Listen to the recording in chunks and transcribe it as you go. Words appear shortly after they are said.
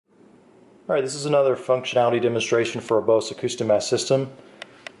Alright, this is another functionality demonstration for a Bose Acoustimass system.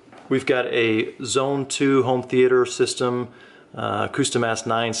 We've got a Zone 2 home theater system, Acoustimass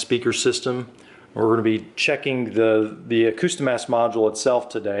 9 speaker system. We're going to be checking the Acoustimass module itself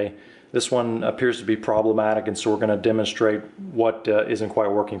today. This one appears to be problematic, and so we're going to demonstrate what isn't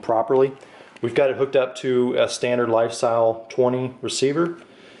quite working properly. We've got it hooked up to a standard Lifestyle 20 receiver,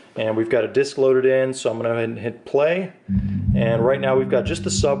 and we've got a disc loaded in, so I'm going to go ahead and hit play. And right now we've got just the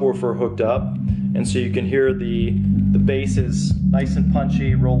subwoofer hooked up, and so you can hear the bass is nice and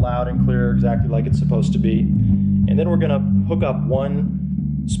punchy, real loud and clear, exactly like it's supposed to be. And then we're going to hook up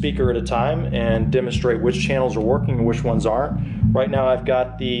one speaker at a time and demonstrate which channels are working and which ones aren't. Right now I've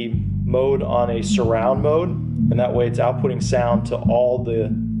got the mode on a surround mode, and that way it's outputting sound to all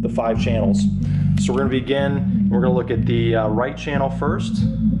the 5 channels. So we're going to begin, we're going to look at the right channel first.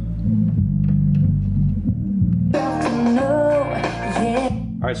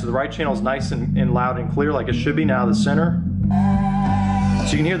 Alright, so the right channel is nice and loud and clear like it should be. Now the center.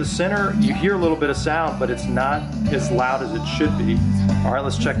 So you can hear the center, you hear a little bit of sound, but it's not as loud as it should be. Alright,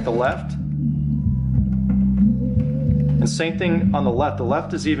 let's check the left. And same thing on the left. The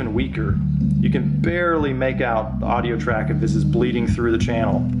left is even weaker. You can barely make out the audio track if this is bleeding through the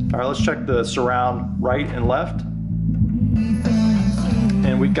channel. Alright, let's check the surround right and left.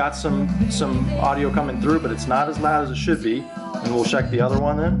 And we've got some audio coming through, but it's not as loud as it should be. And we'll check the other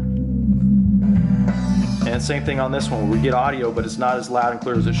one then. And same thing on this one. We get audio, but it's not as loud and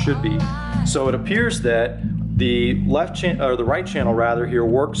clear as it should be. So it appears that the right channel rather here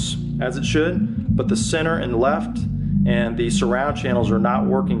works as it should, but the center and left and the surround channels are not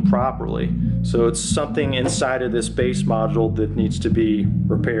working properly. So it's something inside of this bass module that needs to be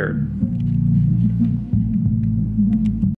repaired.